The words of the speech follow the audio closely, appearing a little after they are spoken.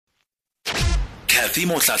Kathy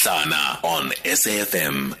Motlatlana on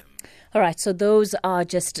SAFM. All right, so those are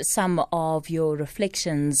just some of your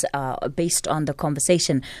reflections based on the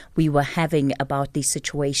conversation we were having about the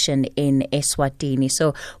situation in Eswatini.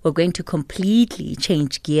 So we're going to completely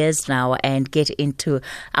change gears now and get into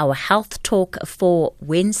our health talk for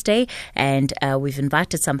Wednesday. And we've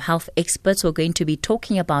invited some health experts. We're going to be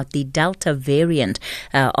talking about the Delta variant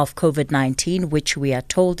of COVID-19, which we are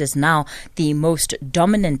told is now the most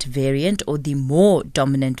dominant variant, or the more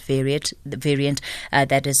dominant variant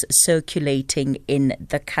that is circulating in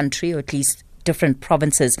the country, or at least different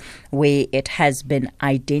provinces where it has been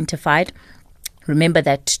identified. Remember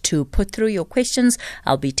that to put through your questions,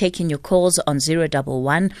 I'll be taking your calls on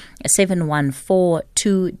 011 714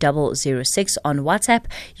 2006 on WhatsApp.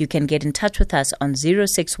 You can get in touch with us on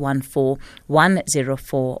 0614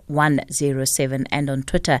 104 107, and on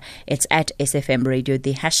Twitter it's at SFM Radio.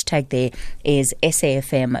 The hashtag there is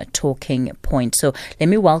SAFM Talking Point. So let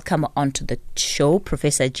me welcome onto the show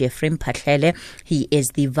Professor Jeffrey Mphahlele. He is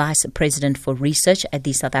the Vice President for Research at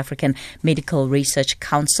the South African Medical Research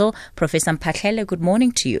Council. Professor Mphahlele, good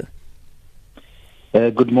morning to you.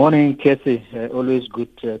 Good morning, Kathy. Always good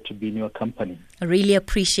to be in your company. I really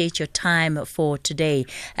appreciate your time for today.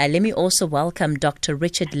 Let me also welcome Dr.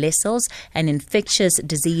 Richard Lessells, an infectious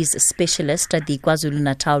disease specialist at the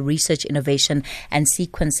KwaZulu-Natal Research Innovation and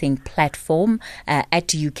Sequencing Platform at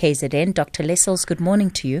UKZN. Dr. Lessells, good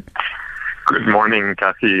morning to you. Good morning,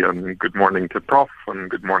 Kathy, and good morning to Prof, and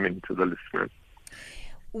good morning to the listeners.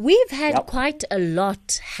 We've had quite a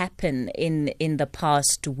lot happen in the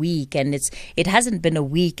past week, and it hasn't been a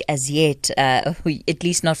week as yet, at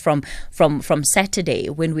least not from Saturday,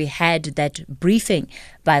 when we had that briefing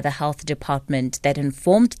by the health department that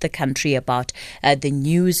informed the country about the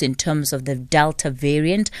news in terms of the Delta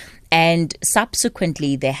variant. And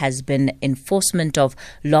subsequently, there has been enforcement of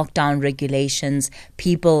lockdown regulations.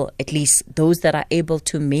 People, at least those that are able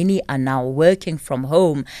to, many are now working from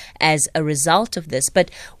home as a result of this. But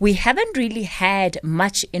we haven't really had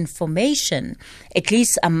much information, at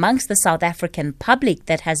least amongst the South African public,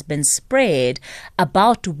 that has been spread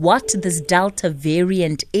about what this Delta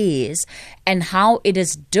variant is and how it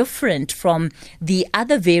is different from the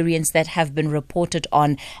other variants that have been reported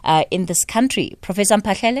on in this country. Professor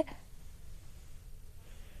Mphahlele?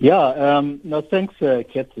 Yeah, no, thanks,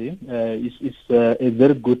 Kathy. It's a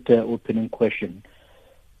very good opening question.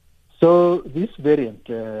 So this variant,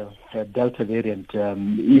 Delta variant,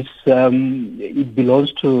 it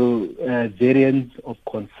belongs to variants of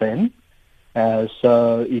concern.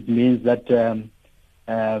 So it means that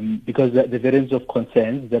because the variants of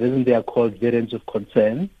concern, the reason they are called variants of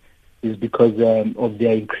concern is because of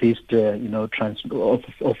their increased,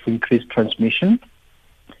 of increased transmission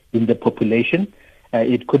in the population.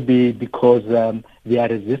 It could be because they are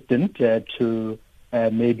resistant to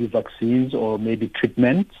maybe vaccines or maybe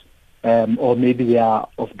treatments, or maybe they are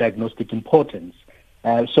of diagnostic importance.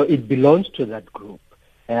 So it belongs to that group.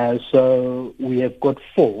 So we have got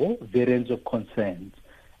 4 variants of concern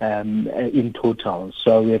in total.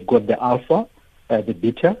 So we have got the Alpha, the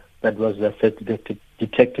Beta, that was first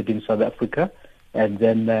detected in South Africa, and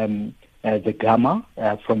then the Gamma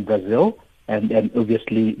from Brazil, and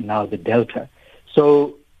obviously now the Delta.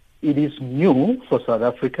 So it is new for South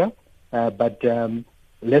Africa, but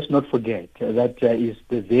let's not forget that is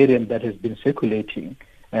the variant that has been circulating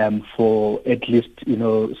for at least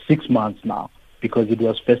 6 months now, because it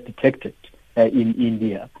was first detected in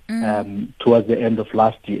India towards the end of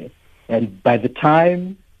last year. And by the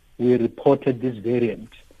time we reported this variant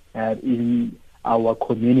in our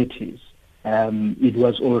communities, it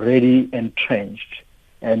was already entrenched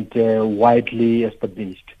and widely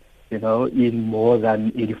established, in more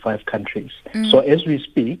than 85 countries. So as we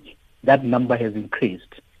speak, that number has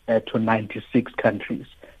increased to 96 countries.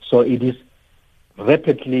 So it is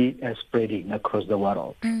rapidly spreading across the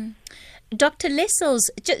world. Dr. Lessells,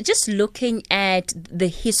 just looking at the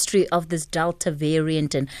history of this Delta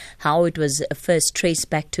variant and how it was first traced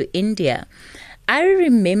back to India, I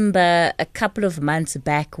remember a couple of months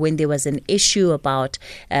back when there was an issue about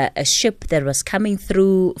a ship that was coming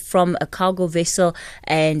through from a cargo vessel,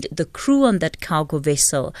 and the crew on that cargo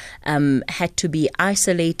vessel had to be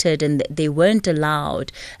isolated, and they weren't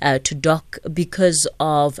allowed to dock because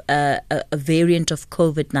of a variant of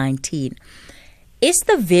COVID-19. Is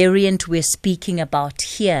the variant we're speaking about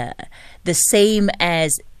here the same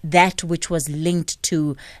as that which was linked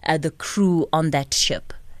to the crew on that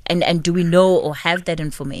ship? And do we know or have that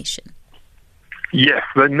information? Yes,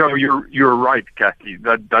 but no, you're right, Kathy.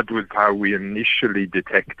 That was how we initially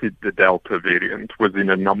detected the Delta variant, was in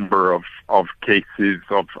a number of cases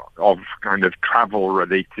of kind of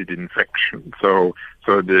travel-related infection. So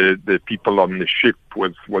the people on the ship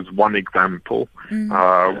was one example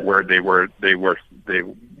where they weren't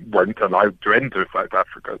allowed to enter South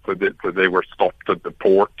Africa, so they were stopped at the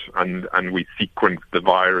port, and we sequenced the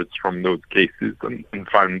virus from those cases and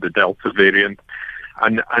found the Delta variant.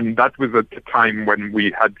 And that was at the time when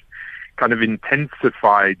we had kind of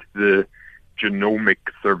intensified the genomic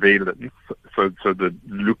surveillance, so the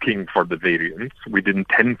looking for the variants. We'd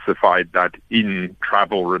intensified that in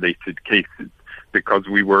travel-related cases because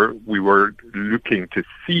we were looking to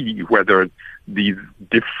see whether these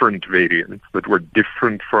different variants that were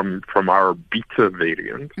different from our beta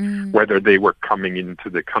variant, whether they were coming into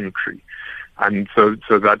the country. And so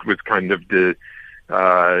that was kind of the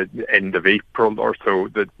end of April or so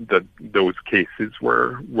that those cases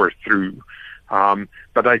were through.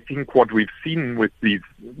 But I think what we've seen with these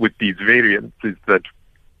variants is that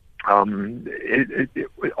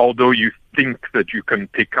although you think that you can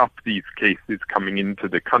pick up these cases coming into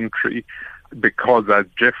the country, because as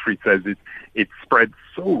Jeffrey says, it spreads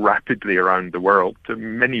so rapidly around the world to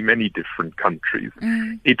many, many different countries.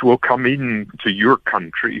 It will come into your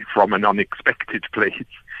country from an unexpected place.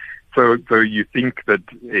 So you think that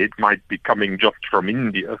it might be coming just from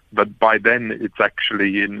India, but by then it's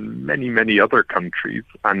actually in many, many other countries,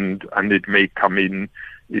 and it may come in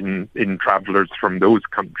travelers from those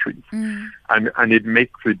countries. And it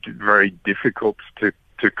makes it very difficult to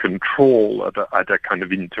control at a kind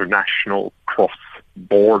of international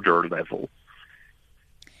cross-border level.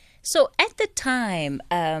 So at the time,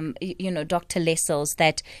 Dr. Lessells,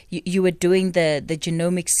 that you were doing the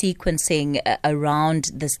genomic sequencing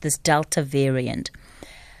around this Delta variant,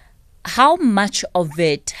 how much of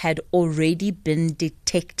it had already been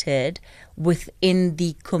detected within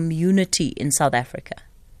the community in South Africa?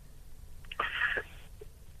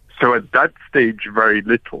 So at that stage, very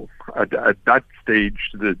little. At that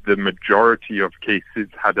stage, the majority of cases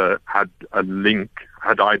had a link,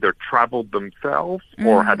 had either traveled themselves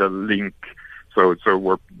or had a link. So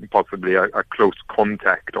were possibly a close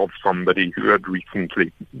contact of somebody who had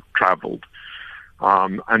recently traveled.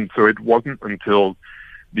 And so it wasn't until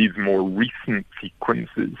these more recent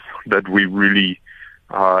sequences that we really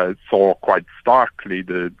saw quite starkly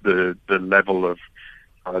the level of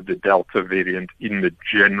the Delta variant in the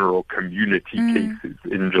general community cases,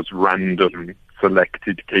 in just random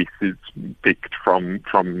selected cases picked from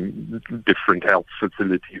different health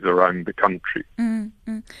facilities around the country.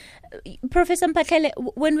 Professor Mphahlele,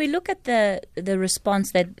 when we look at the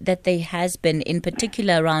response that there has been, in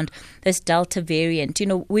particular around this Delta variant,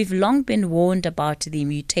 we've long been warned about the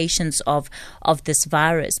mutations of this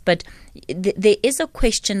virus, but there is a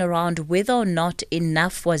question around whether or not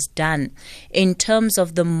enough was done in terms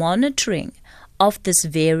of the monitoring of this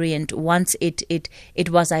variant once it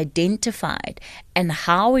was identified and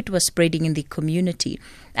how it was spreading in the community.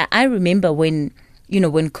 I remember when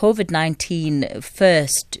COVID-19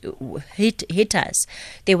 first hit us,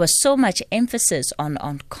 there was so much emphasis on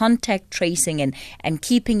contact tracing and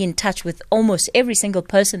keeping in touch with almost every single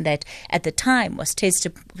person that at the time was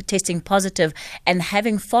testing positive and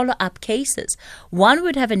having follow-up cases. One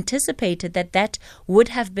would have anticipated that would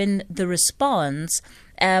have been the response,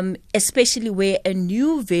 especially where a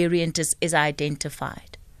new variant is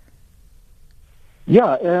identified.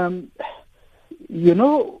 Yeah,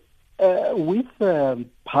 with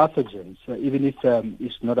pathogens, even if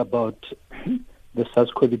it's not about the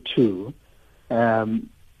SARS-CoV-2,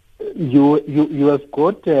 you have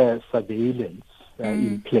got surveillance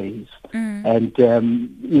in place. And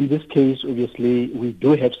in this case, obviously, we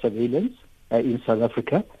do have surveillance in South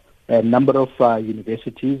Africa. A number of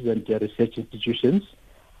universities and research institutions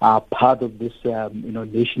are part of this,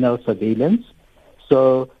 national surveillance.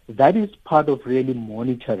 So that is part of really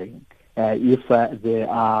monitoring if there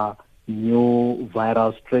are new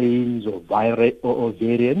viral strains or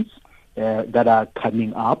variants that are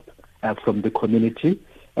coming up from the community.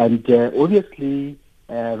 And obviously,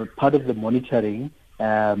 part of the monitoring,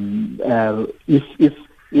 if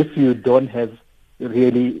you don't have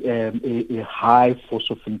really a high force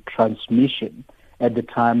of transmission at the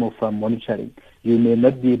time of monitoring, you may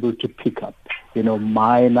not be able to pick up,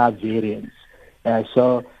 minor variants.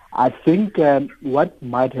 So I think what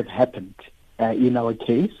might have happened in our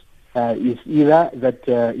case is either that,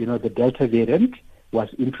 the Delta variant was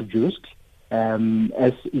introduced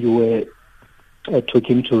as you were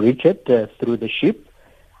talking to Richard through the ship,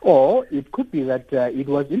 or it could be that it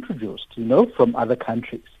was introduced, from other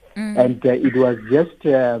countries. And it was just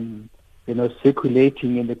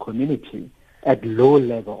circulating in the community at low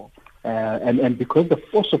level. And because the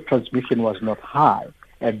force of transmission was not high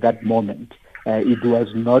at that moment, it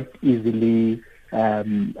was not easily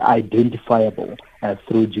identifiable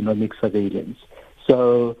through genomic surveillance.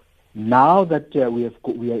 So now that we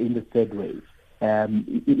are in the third wave,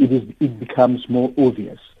 it becomes more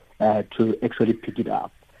obvious to actually pick it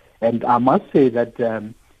up. And I must say that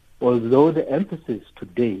although the emphasis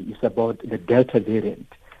today is about the Delta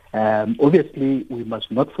variant, obviously we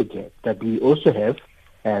must not forget that we also have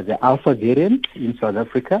the Alpha variant in South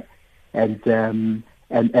Africa, and in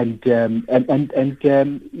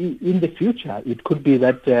the future it could be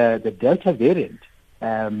that the Delta variant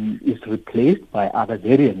is replaced by other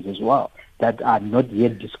variants as well that are not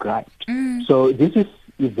yet described. So this is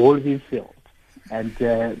evolving field, and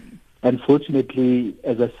unfortunately,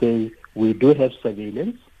 as I say, we do have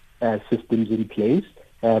surveillance systems in place,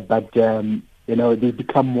 but they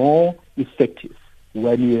become more effective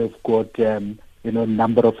when you have got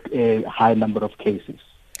high number of cases.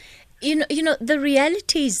 The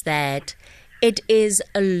reality is that it is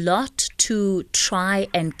a lot to try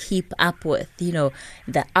and keep up with, the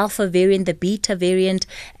Alpha variant, the Beta variant,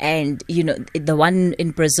 and, the one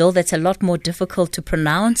in Brazil that's a lot more difficult to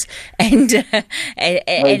pronounce. And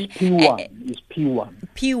it's P1. It's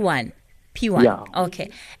P1. P1. Yeah. Okay.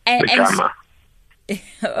 Gamma.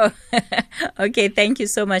 Okay, thank you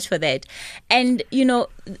so much for that. And,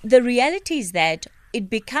 the reality is that it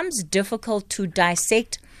becomes difficult to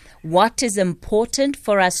dissect what is important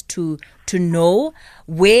for us to know,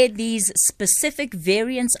 where these specific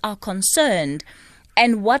variants are concerned,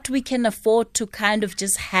 and what we can afford to kind of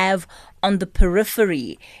just have on the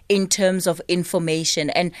periphery in terms of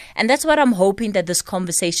information. And that's what I'm hoping that this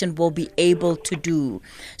conversation will be able to do.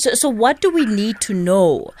 So what do we need to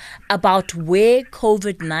know about where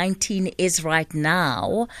COVID-19 is right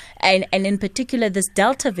now, and in particular this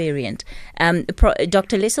Delta variant?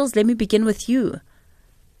 Dr. Lessells, let me begin with you.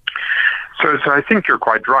 So I think you're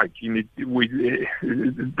quite right.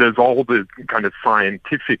 There's all the kind of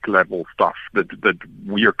scientific level stuff that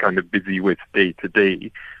we are kind of busy with day to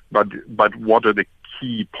day. But what are the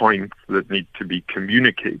key points that need to be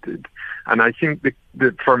communicated? And I think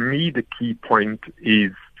that for me the key point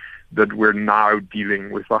is that we're now dealing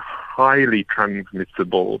with a highly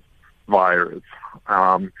transmissible virus.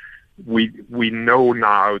 We know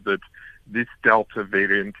now that this Delta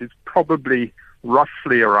variant is probably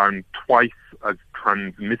roughly around twice as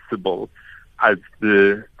transmissible as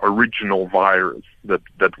the original virus that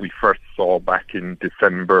we first saw back in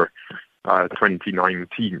December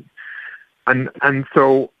 2019. And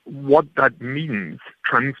so what that means,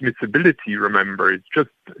 transmissibility, remember, it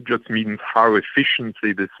just means how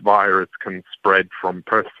efficiently this virus can spread from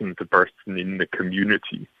person to person in the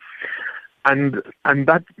community. And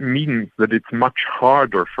that means that it's much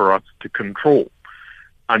harder for us to control,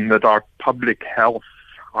 and that our public health,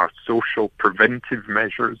 our social preventive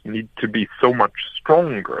measures need to be so much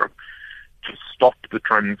stronger to stop the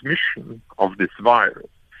transmission of this virus.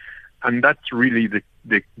 And that's really the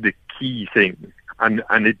key thing.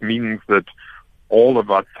 And it means that all of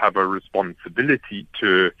us have a responsibility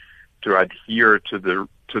to adhere to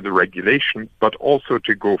the regulations, but also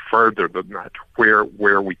to go further than that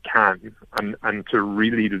where we can, and to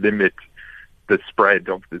really limit the spread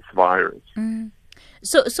of this virus.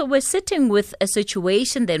 So we're sitting with a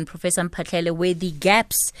situation then, Professor Mphahlele, where the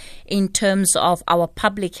gaps in terms of our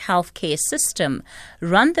public healthcare system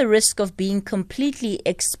run the risk of being completely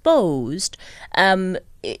exposed in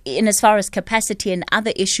as far as capacity and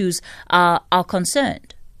other issues are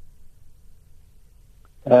concerned.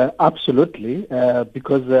 Absolutely,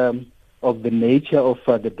 because of the nature of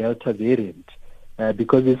the Delta variant,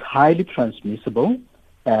 because it's highly transmissible.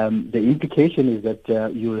 The implication is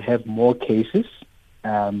that you'll have more cases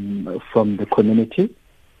from the community,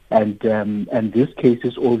 and these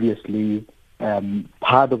cases, obviously,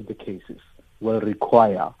 part of the cases will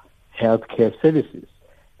require healthcare services,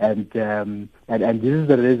 and this is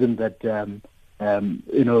the reason that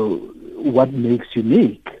what makes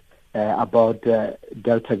unique about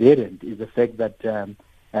Delta variant is the fact that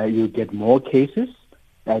you get more cases,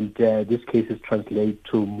 and these cases translate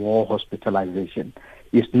to more hospitalization.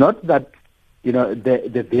 It's not that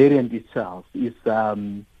the variant itself is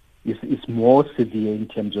more severe in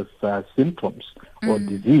terms of symptoms or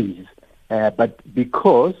disease, but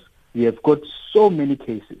because we have got so many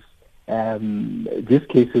cases, these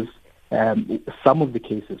cases, some of the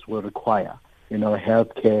cases will require,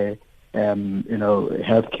 healthcare,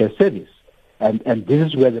 healthcare service, and this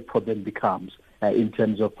is where the problem becomes in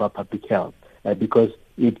terms of public health, because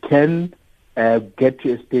it can get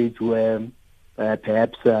to a stage where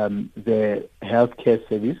perhaps the healthcare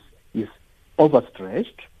service is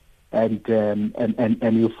overstretched, and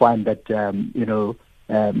you find that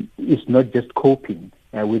it's not just coping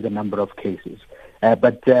with the number of cases.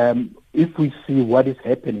 But if we see what is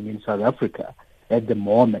happening in South Africa at the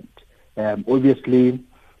moment, obviously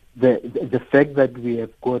the fact that we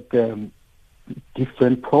have got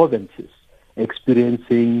different provinces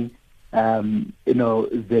experiencing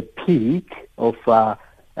the peak of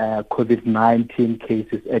COVID-19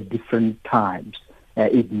 cases at different times,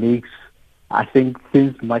 it makes, I think,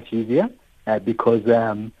 things much easier because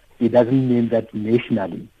it doesn't mean that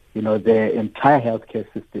nationally, the entire healthcare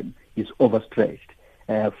system is overstretched.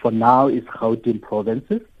 For now, it's Gauteng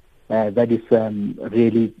provinces that is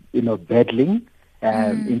really, battling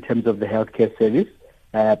in terms of the healthcare service.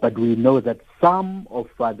 But we know that some of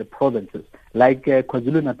the provinces, like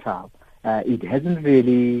KwaZulu-Natal, it hasn't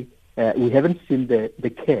really, we haven't seen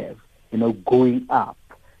the curve, going up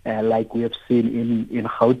like we have seen in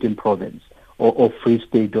Gauteng province or Free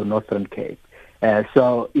State or Northern Cape.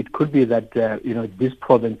 So it could be that, these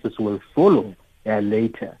provinces will follow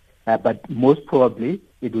later. But most probably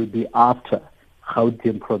it will be after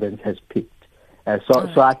Gauteng province has peaked.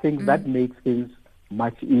 So I think that makes things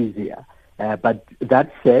much easier. But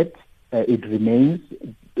that said, it remains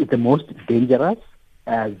the most dangerous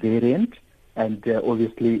variant, and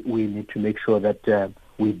obviously we need to make sure that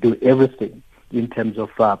we do everything in terms of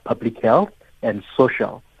public health and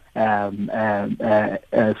social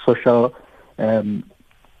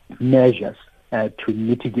measures to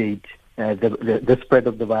mitigate the spread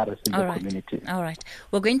of the virus in the community. All right.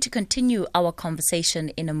 We're going to continue our conversation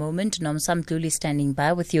in a moment. Nomsa Mdluli standing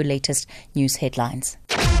by with your latest news headlines.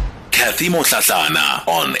 Kathy Motlatlana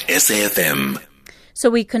on SAFM. So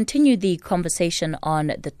we continue the conversation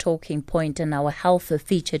on the talking point, and our health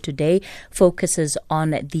feature today focuses on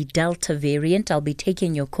the Delta variant. I'll be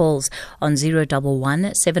taking your calls on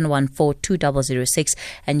 011-714-2006,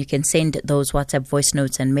 and you can send those WhatsApp voice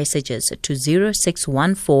notes and messages to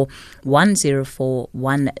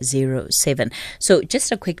 0614-104-107. So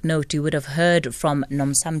just a quick note, you would have heard from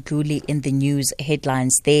Nomsa Mdluli in the news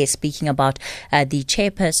headlines there, speaking about the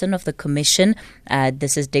chairperson of the commission.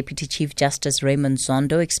 This is Deputy Chief Justice Raymond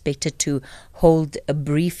Zondo, expected to hold a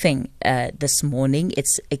briefing this morning.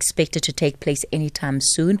 It's expected to take place anytime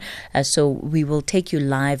soon. So we will take you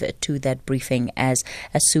live to that briefing as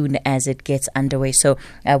soon as it gets underway. So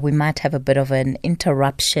we might have a bit of an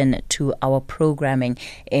interruption to our programming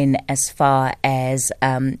in as far as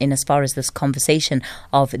this conversation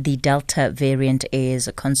of the Delta variant is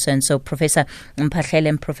concerned. So Professor Mphahlele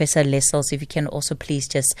and Professor Lessells, if you can also please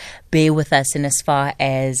just bear with us in as far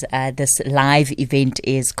as this live event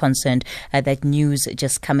is concerned. That news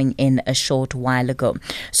just coming in a short while ago.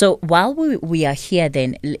 So while we are here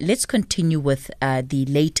then, let's continue with the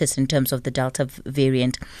latest in terms of the Delta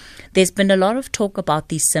variant. There's been a lot of talk about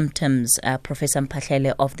these symptoms, Professor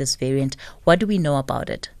Mphahlele, of this variant. What do we know about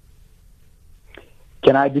it?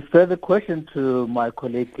 Can I defer the question to my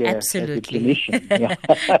colleague? Absolutely. Yeah.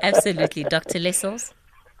 Absolutely. Dr. Lessells?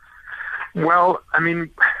 Well, I mean,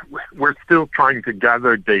 we're still trying to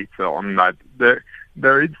gather data on that.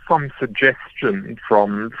 There is some suggestion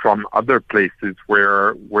from other places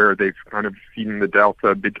where they've kind of seen the Delta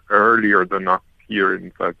a bit earlier than us here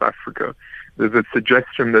in South Africa. There's a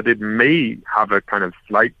suggestion that it may have a kind of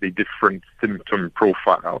slightly different symptom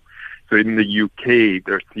profile. So in the UK,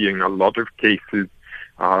 they're seeing a lot of cases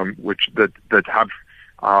that have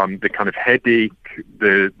the kind of headache,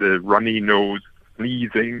 the runny nose,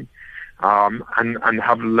 sneezing, and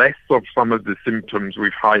have less of some of the symptoms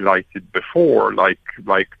we've highlighted before, like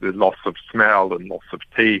the loss of smell and loss of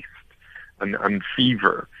taste and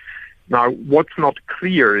fever. Now, what's not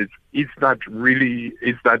clear is that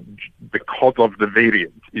because of the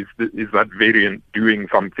variant? Is that variant doing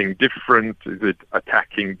something different? Is it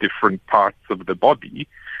attacking different parts of the body?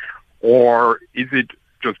 Or is it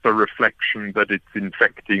just a reflection that it's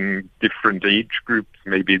infecting different age groups,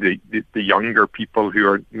 maybe the younger people who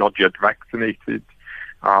are not yet vaccinated?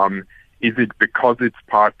 Is it because it's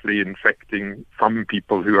partly infecting some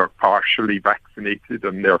people who are partially vaccinated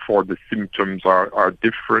and therefore the symptoms are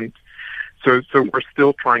different? So we're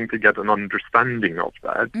still trying to get an understanding of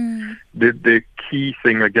that. The key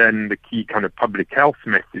thing, again, the key kind of public health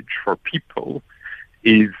message for people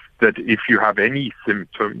is that if you have any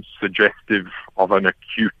symptoms suggestive of an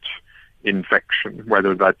acute infection,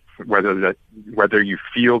 whether you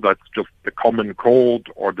feel that's just the common cold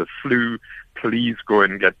or the flu, please go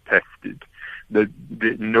and get tested.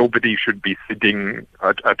 Nobody should be sitting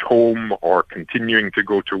at home or continuing to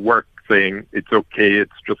go to work saying it's okay,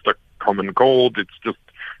 it's just a common cold, it's just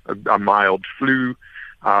a mild flu,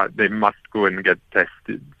 they must go and get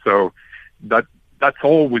tested. So that's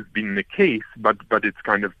always been the case, but it's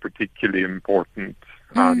kind of particularly important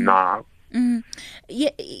now. Mm.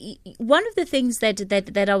 Yeah, one of the things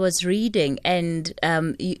that I was reading, and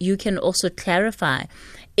you can also clarify,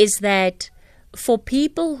 is that for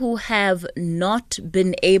people who have not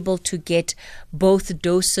been able to get both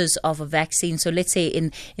doses of a vaccine, so let's say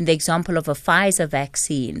in the example of a Pfizer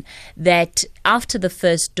vaccine, that after the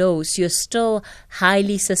first dose you're still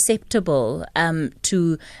highly susceptible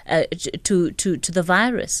to the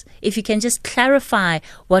virus. If you can just clarify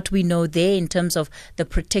what we know there in terms of the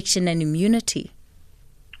protection and immunity.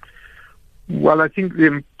 Well, I think the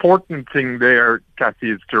important thing there, Kathy,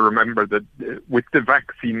 is to remember that with the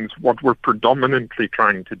vaccines, what we're predominantly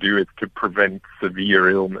trying to do is to prevent severe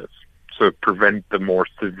illness, so prevent the more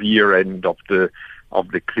severe end of the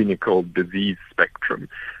clinical disease spectrum.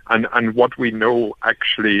 And what we know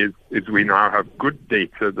actually is we now have good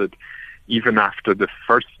data that even after the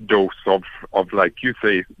first dose of like you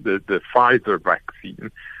say, the Pfizer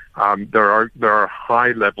vaccine, there are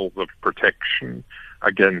high levels of protection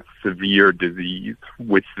against severe disease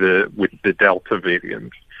with the Delta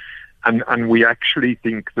variant. And we actually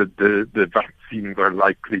think that the vaccines are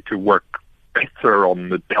likely to work better on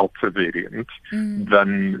the Delta variant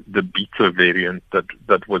than the Beta variant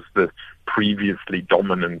that was the previously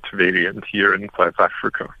dominant variant here in South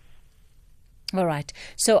Africa. All right.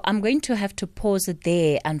 So I'm going to have to pause it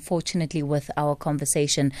there, unfortunately, with our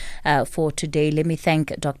conversation for today. Let me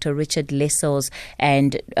thank Dr. Richard Lessells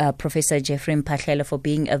and Professor Jeffrey Mphahlele for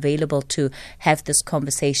being available to have this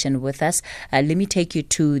conversation with us. Let me take you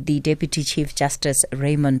to the Deputy Chief Justice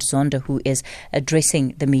Raymond Zondo, who is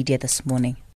addressing the media this morning.